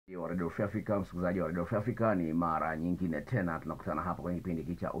Wa Radio Free Africa, msikilizaji wa Radio Free Africa, ni mara nyingine tena tunakutana hapa kwenye kipindi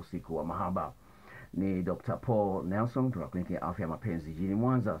hiki cha usiku wa mahaba. Ni Dr. Paul Nelson kutoka kliniki ya afya mapenzi jijini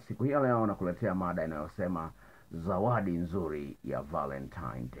Mwanza. Siku hii leo nakuletea mada inayosema zawadi nzuri ya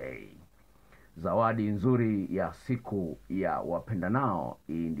Valentine Day. Zawadi nzuri ya siku ya wapendanao,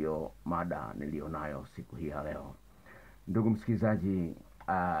 hii ndio mada nilionayo siku hii leo. Ndugu msikilizaji,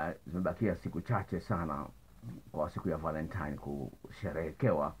 zimebakia siku chache sana kwa siku ya Valentine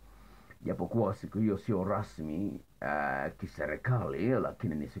kusherehekewa. Japokuwa siku hiyo sio rasmi kiserikali,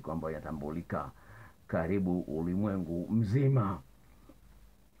 lakini ni siku ambayo inatambulika karibu ulimwengu mzima.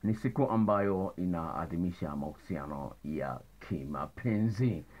 Ni siku ambayo inaadhimisha mahusiano ya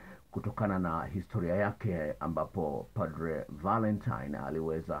kimapenzi kutokana na historia yake, ambapo Padre Valentine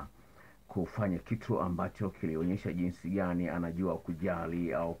aliweza kufanya kitu ambacho kilionyesha jinsi gani anajua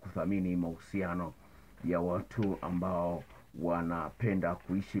kujali au kuthamini mahusiano ya watu ambao wanapenda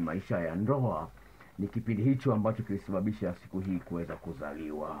kuishi maisha ya ndoa. Ni kipindi hicho ambacho kilisababisha siku hii kuweza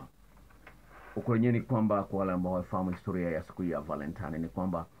kuzaliwa. Ukweli ni kwamba kwa wale ambao wafahamu historia ya siku ya Valentine, ni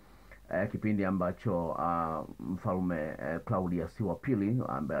kwamba kipindi ambacho mfalme Claudius wa pili,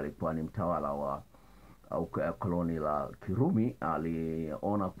 ambaye alikuwa ni mtawala wa koloni la Kirumi,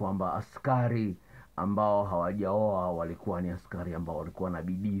 aliona kwamba askari ambao hawajaoa walikuwa ni askari ambao walikuwa na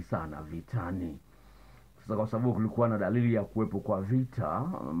bidii sana vitani. Sasa kwa sababu kulikuwa na dalili ya kuwepo kwa vita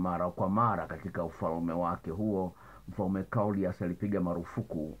mara kwa mara katika ufalme wake huo, mfalme Claudius alipiga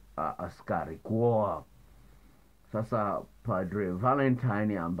marufuku askari kuoa. Sasa Padre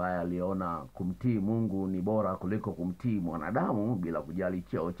Valentine, ambaye aliona kumtii Mungu ni bora kuliko kumtii mwanadamu bila kujali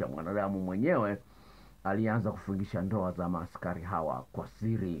cheo cha mwanadamu mwenyewe, alianza kufungisha ndoa za maaskari hawa kwa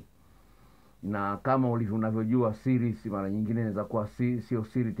siri. Na kama unavyojua, siri si mara nyingine inaweza kuwa sio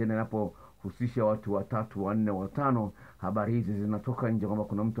siri tena inapohusisha watu watatu, wanne, watano. Habari hizi zinatoka nje kwamba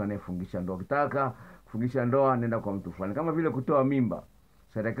kuna mtu anayefungisha ndoa. Ukitaka kufungisha ndoa, nenda kwa mtu fulani. Kama vile kutoa mimba,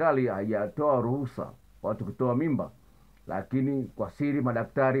 serikali haijatoa ruhusa watu kutoa mimba, lakini kwa siri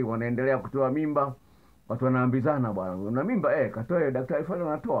madaktari wanaendelea kutoa mimba. Watu wanaambizana, bwana una mimba, katoe, daktari fulani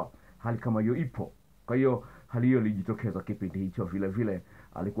anatoa. Hali kama hiyo ipo. Kwa hiyo hali hiyo ilijitokeza kipindi hicho. Vile vile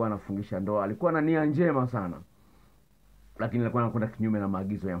alikuwa anafungisha ndoa, alikuwa na nia njema sana, lakini alikuwa anakwenda kinyume na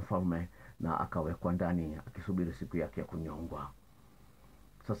maagizo ya mfalme, na akawekwa ndani akisubiri siku yake ya kunyongwa.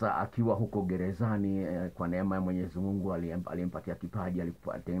 Sasa akiwa huko gerezani, kwa neema ya Mwenyezi Mungu alimpatia kipaji,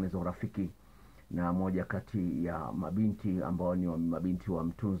 alitengeneza urafiki na moja kati ya mabinti ambao ni mabinti wa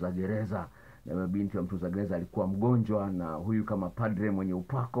mtunza gereza. Na mabinti wa mtunza gereza alikuwa mgonjwa, na huyu kama padre mwenye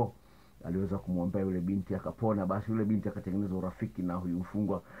upako aliweza kumwombea yule binti akapona. Basi yule binti akatengeneza urafiki na huyu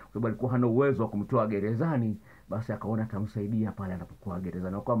mfungwa, kwa sababu alikuwa hana uwezo wa kumtoa gerezani. Basi akaona atamsaidia pale anapokuwa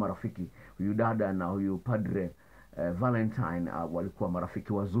gerezani. Wakawa marafiki, huyu dada na huyu Padre Valentine walikuwa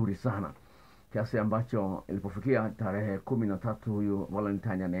marafiki wazuri sana, kiasi ambacho ilipofikia tarehe 13 huyu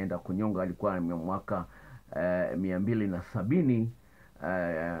Valentine anaenda kunyonga. Alikuwa ni mwaka 270.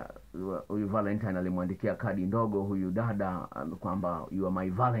 Huyu Valentine alimwandikia kadi ndogo huyu dada kwamba you are my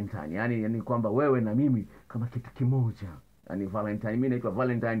Valentine, yani kwamba wewe na mimi kama kitu kimoja. Yani Valentine, mimi naitwa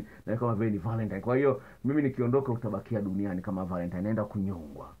Valentine na kama wewe ni Valentine, kwa hiyo mimi nikiondoka utabakia duniani kama Valentine, naenda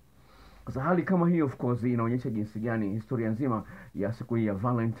kunyongwa. Sasa hali kama hiyo of course inaonyesha jinsi gani historia nzima ya siku hii ya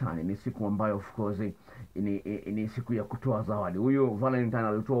Valentine ni siku ambayo of course ni siku ya kutoa zawadi. Huyo Valentine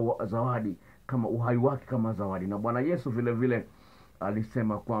alitoa zawadi kama uhai wake kama zawadi, na Bwana Yesu vile vile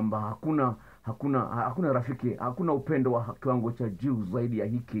alisema kwamba hakuna rafiki, hakuna upendo wa kiwango cha juu zaidi ya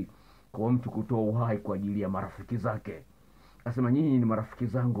hiki kwa mtu kutoa uhai kwa ajili ya marafiki zake. Asema nyinyi ni marafiki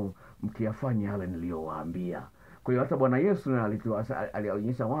zangu mkiyafanya yale niliyowaambia. Kwa hiyo hata Bwana Yesu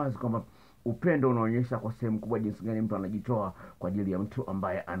alionyesha wazi kwamba upendo unaonyesha kwa sehemu kubwa jinsi gani mtu anajitoa kwa ajili ya mtu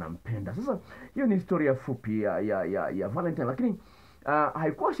ambaye anampenda. Sasa hiyo ni historia fupi ya Valentine, lakini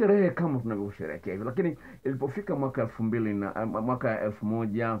haikuwa sherehe kama tunavyosherehekea hivi. Lakini ilipofika mwaka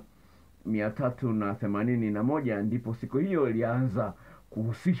 1381 ndipo siku hiyo ilianza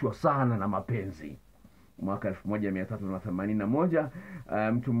kuhusishwa sana na mapenzi. Mwaka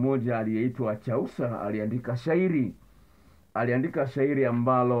 1381 mtu mmoja aliyeitwa Chausa aliandika shairi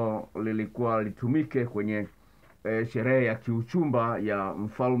ambalo lilikuwa litumike kwenye sherehe ya kiuchumba ya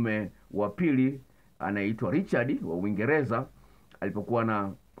mfalme wa pili anaitwa Richard wa Uingereza, alipokuwa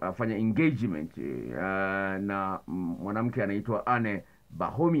anafanya engagement na mwanamke anaitwa Anne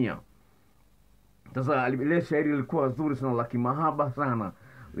Boleyn. Sasa ile shairi lilikuwa zuri sana, la kimahaba sana,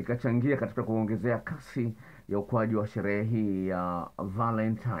 likachangia katika kuongezea kasi ya ukwaji wa sherehe hii ya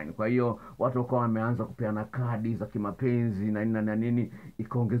Valentine. Kwa hiyo watu wakawa wameanza kupeana kadi za kimapenzi na nini,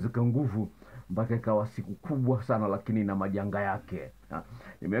 ikaongezeka nguvu mpaka ikawa siku kubwa sana, lakini na majanga yake.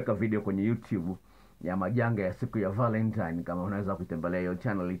 Nimeweka video kwenye YouTube ya majanga ya siku ya Valentine. Kama unaweza kutembelea hiyo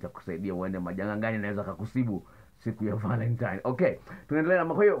channel, itakusaidia uende majanga gani naweza kukusibu siku ya Valentine. Okay, tunaendelea.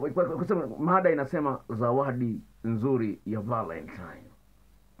 Kwa hiyo kusema mada inasema zawadi nzuri ya Valentine.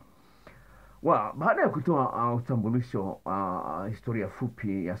 Baada ya kutoa utambulisho, historia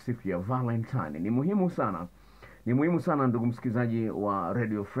fupi ya siku ya Valentine, ni muhimu sana ndugu msikilizaji wa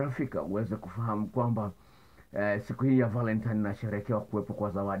Radio Free Africa uweze kufahamu kwamba siku hii ya Valentine inasherehekewa kuwepo kwa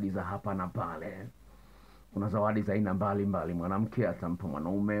zawadi za hapa na pale. Kuna zawadi za aina mbalimbali. Mwanamke atampa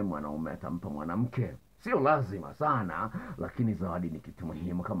mwanaume, mwanaume atampa mwanamke. Sio lazima sana, lakini zawadi ni kitu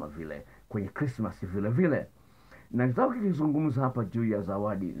muhimu, kama vile kwenye Christmas vile vile. Na nitaka kuzungumza hapa juu ya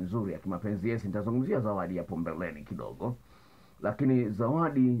zawadi nzuri ya kimapenzi. Yes, nitazungumzia zawadi hapo mbeleni kidogo. Lakini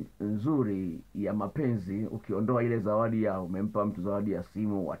zawadi nzuri ya mapenzi, ukiondoa ile zawadi ya umempa mtu zawadi ya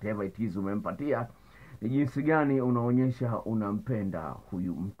simu, whatever it is umempatia, ni jinsi gani unaonyesha unampenda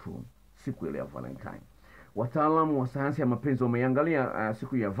huyu mtu siku ile ya Valentine. Wataalamu wa sayansi ya mapenzi wameangalia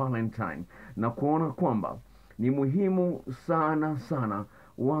siku ya Valentine na kuona kwamba ni muhimu sana sana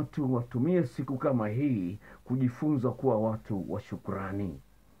watu watumie siku kama hii kujifunza kuwa watu wa shukrani.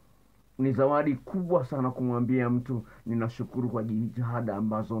 Ni zawadi kubwa sana kumwambia mtu ninashukuru kwa jitihada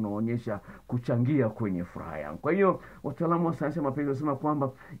ambazo unaonyesha kuchangia kwenye furaha yangu. Kwa hiyo wataalamu wa sayansi ya mapenzi wanasema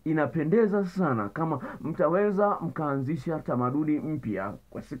kwamba inapendeza sana kama mtaweza mkaanzisha tamaduni mpya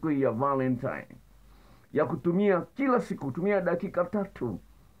kwa siku hii ya Valentine, ya kutumia kila siku, kutumia dakika 3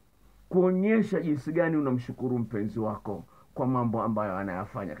 kuonyesha jinsi gani unamshukuru mpenzi wako kwa mambo ambayo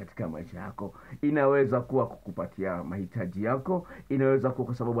anayafanya katika maisha yako. Inaweza kuwa kukupatia mahitaji yako, inaweza kuwa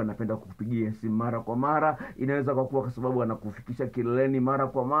kwa sababu anapenda kukupigia simu mara kwa mara, inaweza kuwa kwa sababu anakufikisha kileleni mara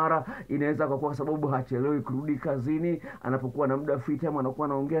kwa mara, inaweza kuwa kwa sababu hachelewi kurudi kazini, anapokuwa na muda free time anakuwa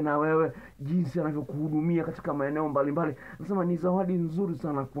anaongea na wewe, jinsi anavyokuhudumia katika maeneo mbalimbali. Nasema ni zawadi nzuri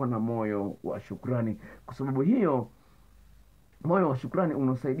sana kuwa na moyo wa shukrani, kwa sababu hiyo moyo wa shukrani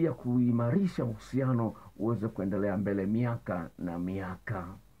unasaidia kuimarisha uhusiano uweze kuendelea mbele miaka na miaka.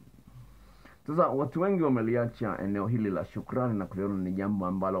 Sasa watu wengi wameliacha eneo hili la shukrani na kuliona ni jambo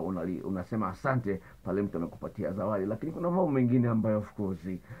ambalo unasema asante pale mtu amekupatia zawadi, lakini kuna mambo mengine ambayo of course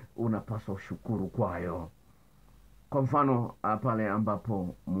unapaswa ushukuru kwayo. Kwa mfano pale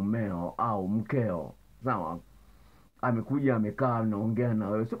ambapo mumeo au mkeo, sawa, amekuja amekaa anaongea na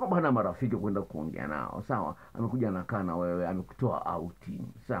wewe, sio kwamba hana marafiki kwenda kuongea nao, sawa, amekuja anakaa na wewe, amekutoa outing,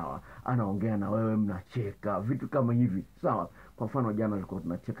 sawa, anaongea na wewe, mnacheka, vitu kama hivi, sawa. Kwa mfano jana tulikuwa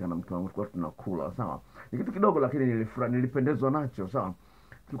tunacheka na mtu wangu, tulikuwa tunakula, sawa, ni kitu kidogo lakini nilipendezwa nacho, sawa.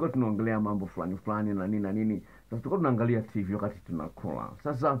 Tulikuwa tunaongelea mambo fulani na nini. Sasa tulikuwa tunaangalia TV wakati tunakula.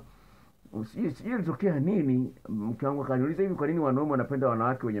 Sasa sijui ilitokea nini, mke wangu akaniuliza, hivi kwa nini wanaume wanapenda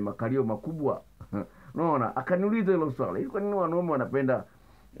wanawake wenye makalio makubwa? Unaona, akaniuliza hilo swali. Hivi kwa nini wanaume wanapenda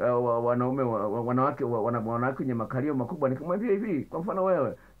wanawake wenye makalio makubwa? Nikamwambia hivi, kwa mfano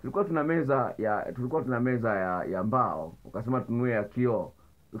wewe, tulikuwa tuna meza ya mbao, ukasema tununue ya kioo.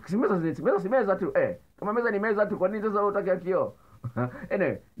 Meza tu, kama meza ni meza tu, kwa nini sasa unataka ya kioo?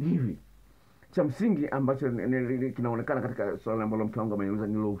 Ni hivi. Cha msingi ambacho kinaonekana katika swali ambalo mtu wangu ameniuliza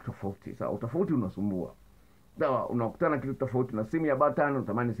ni lo tofauti. Sawa, utofauti unasumbua. Sawa, unakutana kitu tofauti na simu ya button,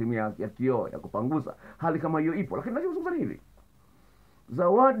 unatamani simu ya kioo ya kupangusa. Hali kama hiyo ipo, lakini nachozungumza hivi.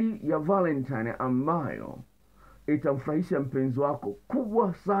 Zawadi ya Valentine ambayo itamfurahisha mpenzi wako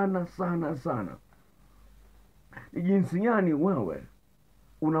kubwa sana sana sana. Ni jinsi gani wewe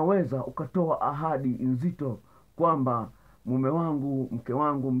unaweza ukatoa ahadi nzito kwamba mume wangu, mke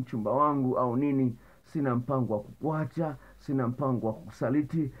wangu, mchumba wangu au nini, sina mpango wa kukuacha, sina mpango wa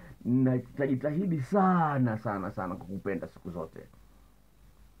kukusaliti, nitajitahidi sana sana sana kukupenda siku zote.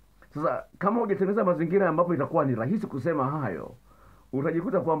 Sasa kama hujatengeneza mazingira ambapo itakuwa ni rahisi kusema hayo,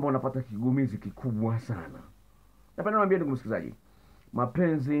 utajikuta kwamba unapata kigumizi kikubwa sana. Napenda niwaambie ndugu msikilizaji,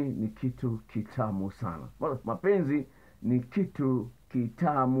 mapenzi ni kitu kitamu sana. Mapenzi ni kitu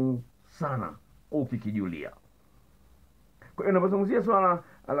kitamu sana ukikijulia. Kwa hiyo unapozungumzia swala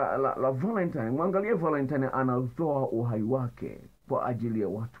la Valentine, mwangalie Valentine anatoa uhai wake kwa ajili ya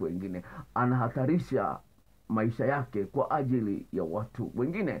watu wengine. Anahatarisha maisha yake kwa ajili ya watu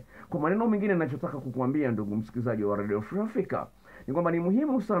wengine. Kwa maneno mengine, ninachotaka kukuambia ndugu msikilizaji wa Radio Free Africa ni kwamba ni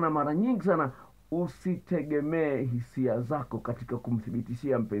muhimu sana, mara nyingi sana, usitegemee hisia zako katika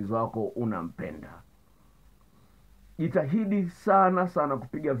kumthibitishia mpenzi wako unampenda. Jitahidi sana sana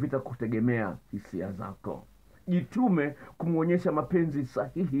kupiga vita kutegemea hisia zako. Jitume kumuonyesha mapenzi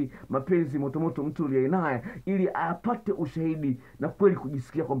sahihi, mapenzi motomoto mtu uliye naye, ili apate ushahidi na kweli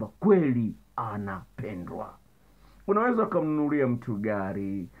kujisikia kwamba kweli anapendwa. Unaweza kumnunulia mtu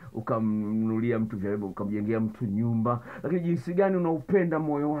gari, ukamnunulia mtu vyombo, ukamjengea mtu nyumba, lakini jinsi gani unaupenda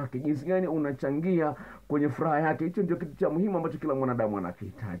moyo wake, jinsi gani unachangia kwenye furaha yake. Hicho ndio kitu cha muhimu ambacho kila mwanadamu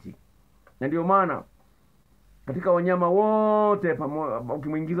anakihitaji. Na ndio maana katika wanyama wote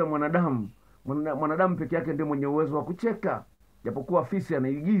ukimuingiza mwanadamu peke yake ndiye mwenye uwezo wa kucheka. Japokuwa fisi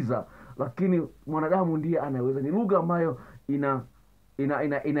anaigiza, lakini mwanadamu ndiye anaweza. Ni lugha ambayo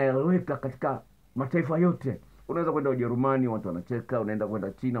inaeleweka katika mataifa yote. Unaweza kwenda Ujerumani watu wanacheka, unaenda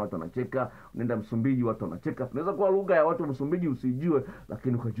kwenda China watu wanacheka, unaenda Msumbiji watu wanacheka. Unaweza kuwa lugha ya watu Msumbiji usijue,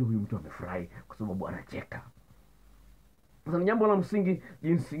 lakini ukajua huyu mtu amefurahi kwa sababu anacheka. Sasa ni jambo la msingi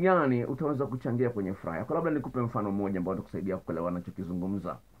jinsi gani utaweza kuchangia kwenye furaha. Kwa labda nikupe mfano mmoja ambao utakusaidia kuelewa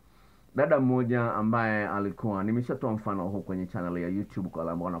ninachokizungumza. Dada mmoja ambaye alikuwa, nimeshatoa mfano huu kwenye channel ya YouTube kwa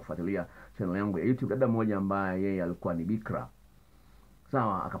wale ambao wanafuatilia channel yangu ya YouTube. Dada mmoja ambaye yeye alikuwa ni bikra.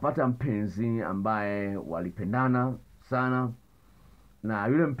 Sawa, akapata mpenzi ambaye walipendana sana, na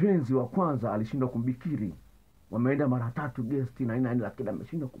yule mpenzi wa kwanza alishindwa kumbikiri. Wameenda mara 3 guest na nini, lakini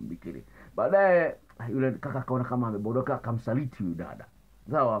ameshindwa kumbikiri. Baadaye yule kaka akaona kama amebodoka, akamsaliti yule dada.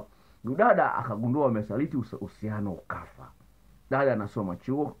 Sawa, yule dada akagundua amesaliti, uhusiano ukafa. Dada anasoma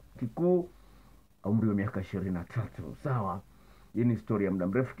chuo kikuu, umri wa miaka 23. Sawa, hii ni story ya muda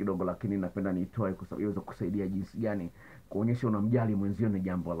mrefu kidogo, lakini napenda niitoe kwa sababu iweze kusaidia jinsi gani kuonyesha unamjali mwenzio. Ni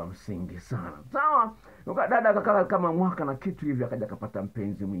jambo la msingi sana. Sawa, dada akakaa kama mwaka na kitu hivi, akaja akapata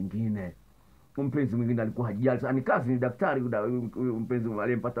mpenzi mwingine. Mpenzi mwingine alikuwa hajali sana, ni kazi, ni daktari. Mpenzi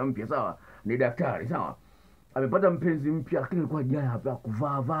aliyempata mpya, sawa, ni daktari. Sawa, amepata mpenzi mpya, lakini alikuwa hajali hapa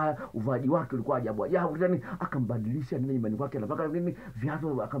kuvaa, uvaaji wake ulikuwa ajabu. Yani akambadilisha nini nyumbani kwake, anapaka nini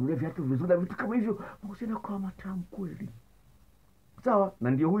viatu, akamnunulia viatu vizuri, vitu kama hivyo. Mahusiano kwa matamu kweli. Sawa,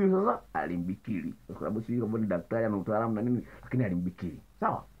 na ndio huyu sasa alimbikiri. Kwa sababu si ni daktari ana utaalamu na nini, lakini alimbikiri.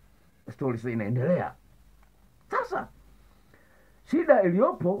 Sawa, story sasa inaendelea. Sasa shida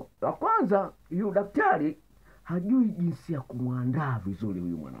iliyopo, la kwanza, huyu daktari hajui jinsi ya kumwandaa vizuri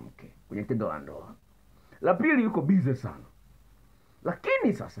huyu mwanamke kwenye tendo la ndoa. La pili, yuko busy sana.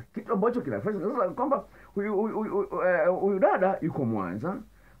 Lakini sasa kitu ambacho kinafanya sasa kwamba huyu dada yuko Mwanza,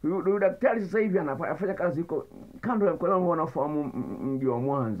 huyu daktari sasa hivi anafanya kazi yuko kando ya mkoa wanafahamu mji wa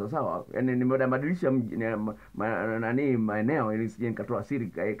Mwanza. Sawa, yani nimebadilisha maeneo ili sije nikatoa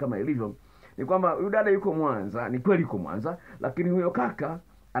siri kama ilivyo. Ni kwamba huyu dada yuko Mwanza, ni kweli yuko Mwanza, lakini huyo kaka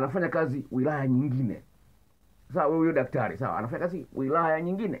anafanya kazi wilaya nyingine. Sawa, huyo daktari, sawa, anafanya kazi wilaya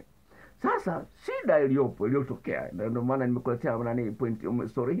nyingine. Sasa shida iliyotokea, ndio maana nimekuletea point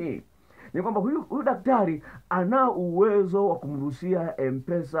story hii, ni kwamba huyu daktari ana uwezo wa kumruhusia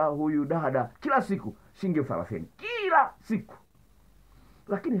mpesa huyu dada kila siku shilingi 30 kila siku,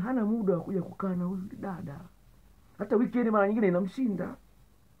 lakini hana muda wa kuja kukaa na huyu dada. Hata weekend mara nyingine inamshinda.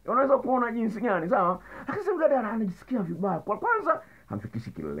 Unaweza kuona jinsi gani. Sawa, lakini huyu dada anajisikia vibaya. Kwa kwanza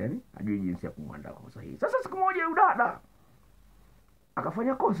hamfikishi kileleni, hajui jinsi ya kumwandaa kwa sahihi. Sasa siku moja huyu dada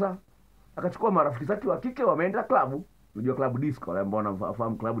akafanya kosa, akachukua marafiki zake wa kike, wameenda klabu. Unajua klabu disco, wale ambao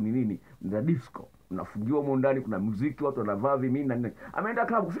wanafahamu klabu ni nini? Ni disco. Unafungiwa huko ndani, kuna muziki, watu wanavaa vimini na nini. Ameenda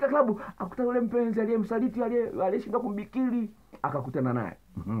klabu, kufika klabu akutana yule mpenzi aliyemsaliti, aliyeshindwa kumbikiri, akakutana naye.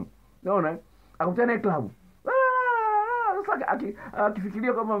 Unaona? Akakutana naye klabu. Sasa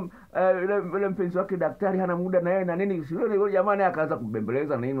akifikiria kama yule mpenzi wake daktari hana muda na yeye na nini, yule jamani akaanza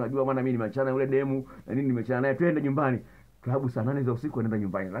kubembeleza na nini, unajua maana mimi nimeachana yule demu na nini, nimeachana naye, twende nyumbani. Klabu saa 8 za usiku anaenda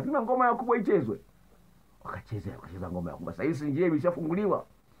nyumbani. Lazima ngoma ya kubwa ichezwe. Wakacheza ngoma ya kubwa. Sasa hizi njia imeshafunguliwa.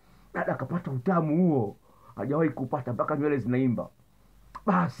 Dada akapata utamu huo hajawahi kupata, mpaka nywele zinaimba.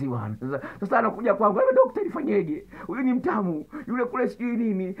 Basi bwana, sasa anakuja kwangu, wewe daktari fanyeje? Huyu ni mtamu, yule kule sijui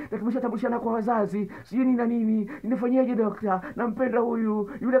nini, na tumeshatambulishana kwa wazazi, sijui nini na nini. Nifanyeje daktari? Nampenda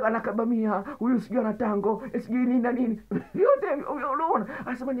huyu, yule anakabamia, huyu sijui ana tango, sijui nini na nini. Yote unaona,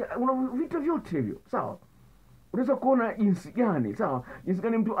 anasema una vitu vyote hivyo. Sawa. Unaweza kuona jinsi gani, sawa, jinsi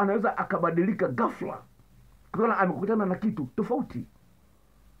gani mtu anaweza akabadilika ghafla kutokana amekutana na kitu tofauti.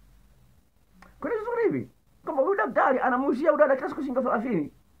 Kwa nini hivi? Kama huyu daktari anamuuzia udada kila siku shilingi 30,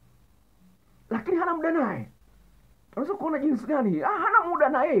 lakini hana muda naye. Unaweza kuona jinsi gani hana muda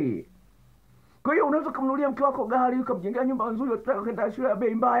na yeye. Kwa hiyo unaweza kumnunulia mke wako gari, ukamjengea nyumba nzuri, unataka kwenda shule ya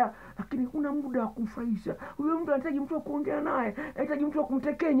bei mbaya, lakini huna muda wa kumfurahisha. Huyo mtu anahitaji mtu wa kuongea naye, anahitaji mtu wa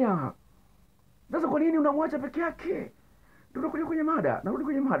kumtekenya. Sasa kwa nini unamwacha peke yake? Narudi kwenye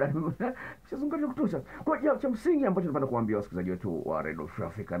mada. Sishazungumza kutosha. Kwa hiyo cha msingi ambacho tunapenda kuambia wasikilizaji wetu wa Radio Free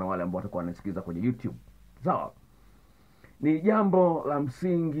Africa na wale ambao watakuwa wanasikiliza kwenye YouTube. Sawa. Ni jambo la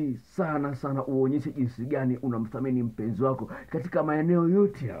msingi sana uonyeshe jinsi gani unamthamini mpenzi wako katika maeneo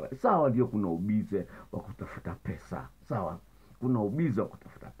yote yale. Sawa, ndio kuna ubize wa kutafuta pesa. Sawa. kuna ubizi wa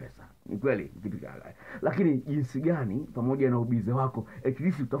kutafuta pesa, ni kweli kitu cha halali, lakini jinsi gani pamoja na ubizi wako at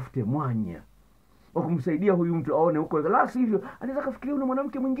least utafute mwanya wa kumsaidia huyu mtu aone huko, la sivyo anaweza kafikiria una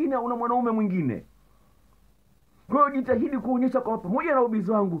mwanamke mwingine au una mwanaume mwingine. Kwa hiyo jitahidi kuonyesha kwamba pamoja na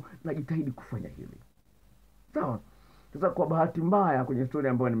ubizi wangu najitahidi kufanya hili, sawa. Sasa kwa bahati mbaya kwenye story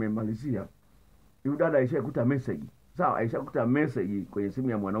ambayo nimemalizia, yule dada alishakuta message, sawa, alishakuta message kwenye simu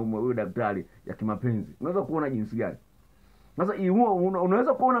ya mwanaume huyo daktari ya kimapenzi. Unaweza kuona jinsi gani sasa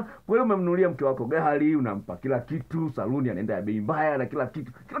unaweza kuona kweli umemnunulia mke wako gari, unampa kila kitu, saluni anaenda ya bei mbaya na kila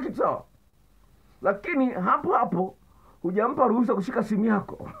kitu sawa, lakini hapo hapo hujampa ruhusa kushika simu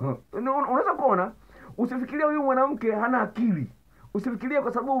yako. Unaweza kuona, usifikirie huyu mwanamke hana akili. Usifikirie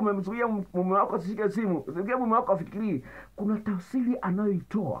kwa sababu umemzuia mume wako asishike simu, usifikirie mume wako afikirii. Kuna tafsiri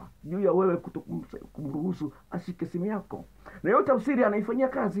anayoitoa juu ya wewe kutomruhusu ashike simu yako, na hiyo tafsiri anaifanyia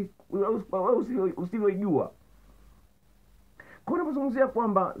kazi wewe usivyojua. Kwa hiyo nazungumzia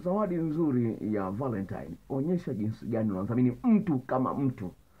kwamba zawadi nzuri ya Valentine, onyesha jinsi gani unamthamini mtu kama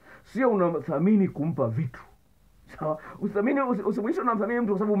mtu, sio unamthamini kumpa vitu. Sawa, usimwisho unamthamini mtu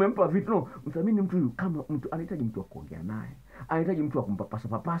kwa sababu umempa vitu. No, mthamini mtu kama mtu. Anahitaji mtu wa kuongea naye, anahitaji mtu wa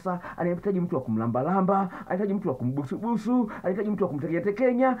kumpapasa, anahitaji mtu wa kumlamba, anahitaji mtu wa kumbusu, anahitaji mtu wa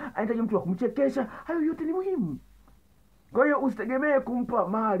kumtekenya, anahitaji mtu wa kumchekesha. Hayo yote ni muhimu. Kwa hiyo usitegemee kumpa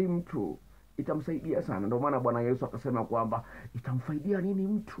mali mtu, itamsaidia sana. Ndio maana Bwana Yesu akasema kwamba itamfaidia nini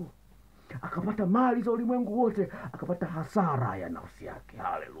mtu akapata mali za ulimwengu wote akapata hasara ya nafsi yake.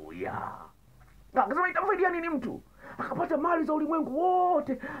 Haleluya. Akasema itamfaidia nini mtu akapata mali za ulimwengu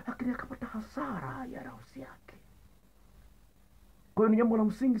wote lakini akapata hasara ya nafsi yake. Kwa hiyo ni jambo la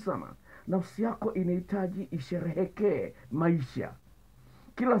msingi sana. Nafsi yako inahitaji isherehekee maisha.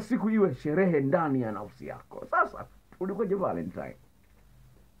 Kila siku iwe sherehe ndani ya nafsi yako. Sasa ulikoje Valentine?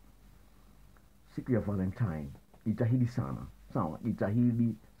 Siku ya Valentine, jitahidi sana, sawa,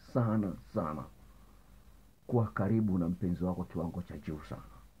 jitahidi sana kuwa karibu na mpenzi wako kiwango cha juu sana,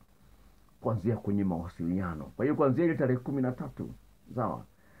 kuanzia kwenye mawasiliano. Kwa hiyo kuanzia ile tarehe 13, sawa,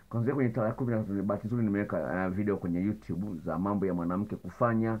 kuanzia kwenye tarehe 13, bahati nzuri nimeweka video kwenye YouTube za mambo ya mwanamke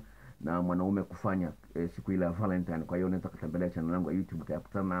kufanya na mwanaume kufanya siku ile ya Valentine. Kwa hiyo unaweza kutembelea channel yangu ya YouTube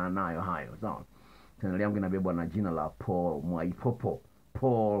ukakutana nayo hayo, sawa. Channel yangu inabebwa na jina la Paul Mwaipopo.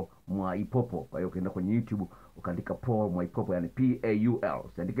 Kwa hiyo ukienda kwenye YouTube ukaandika Paul Mwaipopo, yani PAUL,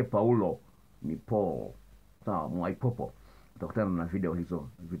 usiandike Paulo, ni Paul, sawa, Mwaipopo, utakutana na video hizo,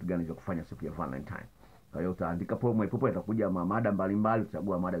 vitu gani vya kufanya siku ya Valentine. Kwa hiyo utaandika Paul Mwaipopo, itakuja mada mbalimbali,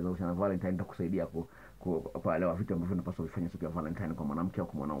 utachagua mada za kuhusiana na Valentine, itakusaidia kuelewa vitu ambavyo unapaswa kufanya siku ya Valentine kwa mwanamke au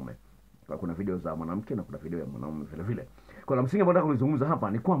kwa mwanaume. Kwa kuna video za mwanamke na kuna video ya mwanaume vile vile. Kwa la msingi ambao nataka kuzungumza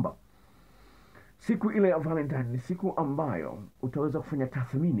hapa ni kwamba siku ile ya Valentine ni siku ambayo utaweza kufanya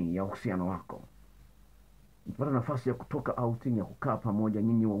tathmini ya uhusiano wako. Unapata nafasi ya kutoka outing, ya kukaa pamoja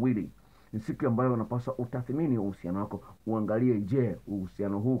nyinyi wawili. Ni siku ambayo unapaswa utathmini uhusiano wako, uangalie, je,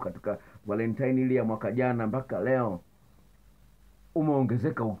 uhusiano huu katika Valentine ile ya mwaka jana mpaka leo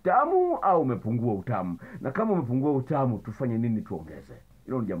umeongezeka utamu au umepungua utamu? Na kama umepungua utamu, tufanye nini tuongeze?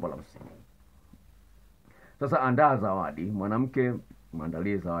 Hilo ni jambo la msingi. Sasa andaa zawadi. Mwanamke,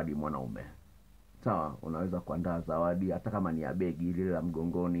 muandalie zawadi mwanaume. Sawa, unaweza kuandaa zawadi hata kama ni ya begi ile la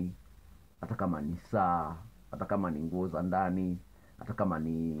mgongoni, hata kama ni saa, hata kama ni nguo za ndani, hata kama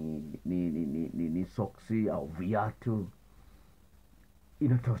ni soksi au viatu,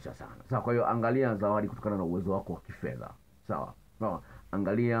 inatosha sana. Sawa, kwa hiyo angalia zawadi kutokana na uwezo wako wa kifedha. Sawa,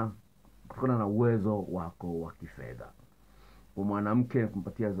 angalia kutokana na uwezo wako wa kifedha. Kwa mwanamke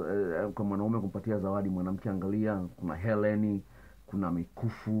kumpatia, kwa mwanaume kumpatia zawadi mwanamke, angalia kuna heleni, kuna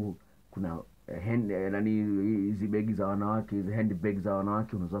mikufu, kuna hizi begi za wanawake, hizi handbag za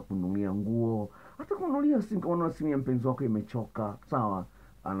wanawake. Unaweza kununulia nguo, hata kununulia simu kama simu ya mpenzi wako imechoka, sawa,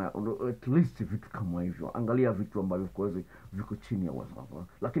 at least vitu kama hivyo. Angalia vitu ambavyo kweli viko chini ya uwezo wako.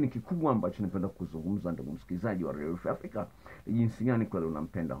 Lakini kikubwa ambacho napenda kuzungumza, ndugu msikilizaji wa Radio Africa, ni jinsi gani kweli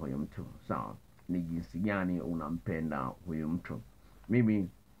unampenda huyo mtu, sawa, ni jinsi gani unampenda huyo mtu. Mimi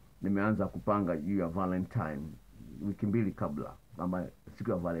nimeanza kupanga juu ya Valentine wiki 2 kabla, kama siku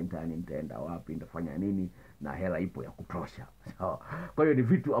ya Valentine nitaenda wapi, nitafanya nini, na hela ipo ya kutosha. Sawa. Kwa hiyo ni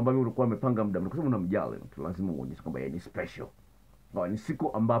vitu ambavyo ulikuwa umepanga muda mrefu, kwa sababu unamjali mtu, lazima uonyeshe kwamba yeye ni special. Ni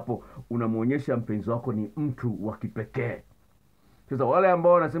siku ambapo unamuonyesha mpenzi wako ni mtu wa kipekee. Sasa wale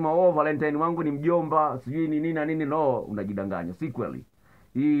ambao wanasema Valentine wangu ni mjomba, sijui ni nini na nini, no, unajidanganya, si kweli.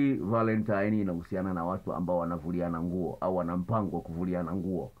 Hii Valentine inahusiana na watu ambao wanavuliana nguo au wana mpango wa kuvuliana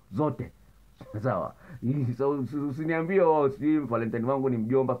nguo zote. Sawa. Usiniambie si Valentine wangu ni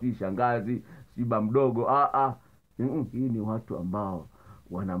mjomba, si shangazi, si ba mdogo. Hii ni watu ambao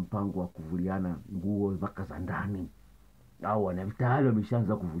wana mpango wa kuvuliana nguo mpaka za ndani. au tayari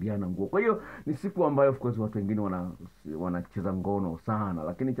wameshaanza kuvuliana nguo. Kwa hiyo ni siku ambayo of course watu wengine wanacheza ngono sana,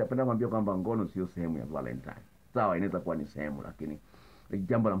 lakini chapenda kuambia kwamba ngono sio sehemu ya Valentine. Sawa, inaweza kuwa ni sehemu, lakini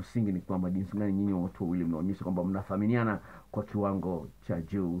jambo la msingi ni kwamba jinsi gani nyinyi watu wawili mnaonyesha kwamba mnafahamiana kwa kiwango cha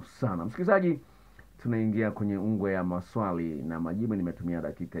juu sana. Msikilizaji, tunaingia kwenye ungwe ya maswali na majibu. Nimetumia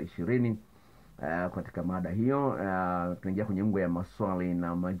dakika 20 katika mada hiyo. Tunaingia kwenye ungwe ya maswali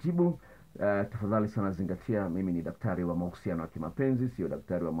na majibu. Tafadhali sana zingatia, mimi ni daktari wa mahusiano ya kimapenzi, sio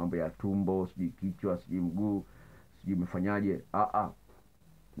daktari wa mambo ya tumbo, sijui kichwa, sijui mguu, sijui umefanyaje.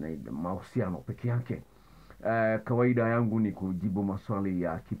 Na mahusiano peke yake. Kawaida yangu ni kujibu maswali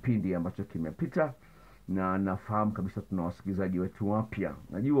ya kipindi ambacho kimepita, na nafahamu kabisa tuna wasikilizaji wetu wapya.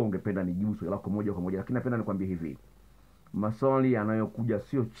 Najua ungependa nijibu swali lako moja kwa moja, lakini napenda nikwambie hivi: maswali yanayokuja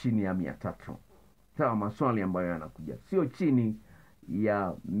sio chini ya 300. Sawa, maswali ambayo yanakuja sio chini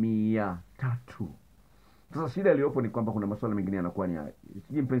ya 300. Sasa shida iliyopo ni kwamba kuna maswali mengine yanakuwa ni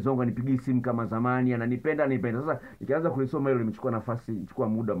sijui mpenzi wangu anipigii simu kama zamani, ananipenda. Sasa nikianza kulisoma hilo limechukua nafasi, ichukua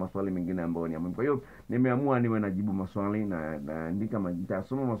muda maswali mengine ambayo ni muhimu. Kwa hiyo nimeamua niwe najibu maswali na naandika,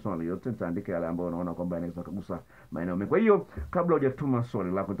 nitasoma maswali yote, nitaandika yale ambayo naona kwamba yanaweza kugusa maeneo mengi. Kwa hiyo kabla hujatuma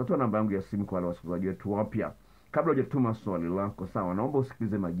swali lako, nitatoa namba yangu ya simu kwa wale wasikilizaji wetu wapya. Kabla hujatuma swali lako, sawa, naomba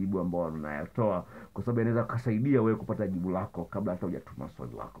usikilize majibu ambayo ninayatoa, kwa sababu yanaweza kusaidia wewe kupata jibu lako kabla hata hujatuma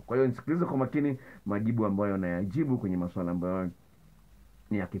swali lako. Kwa hiyo nisikilize kwa makini majibu ambayo nayajibu kwenye maswali ambayo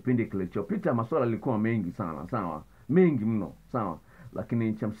ni ya kipindi kilichopita. Maswali yalikuwa mengi sana, sawa, mengi mno, sawa,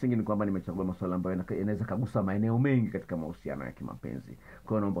 lakini cha msingi ni kwamba nimechagua maswali ambayo yanaweza kugusa maeneo mengi katika mahusiano ya kimapenzi. Kwa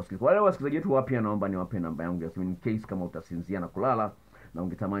hiyo naomba usikilize. Wale wasikilizaji wetu wapya, naomba niwape namba yangu ya simu in case kama utasinzia na kulala na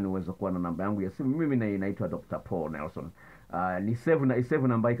ungetamani uweze kuwa na namba yangu ya simu. Mimi naitwa Dr. Paul Nelson. Ni save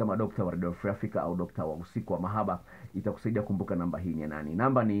namba hii kama Dr. wa Radio Free Africa au Dr. wa usiku wa mahaba. Itakusaidia kumbuka namba hii ni nani.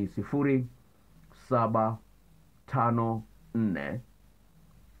 Namba ni 0754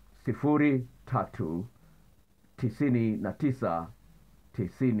 039994.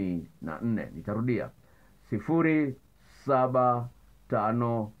 Nitarudia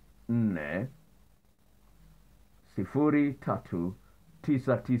 0754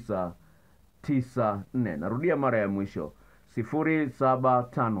 039994. Narudia mara ya mwisho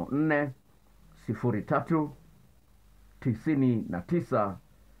 0754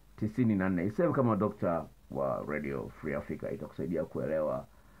 039994. Iseme kama Dr. wa Radio Free Africa, itakusaidia kuelewa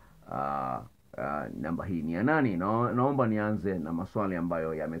namba hii ni ya nani. Naomba nianze na maswali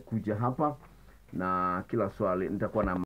ambayo yamekuja hapa, na kila swali nitakuwa na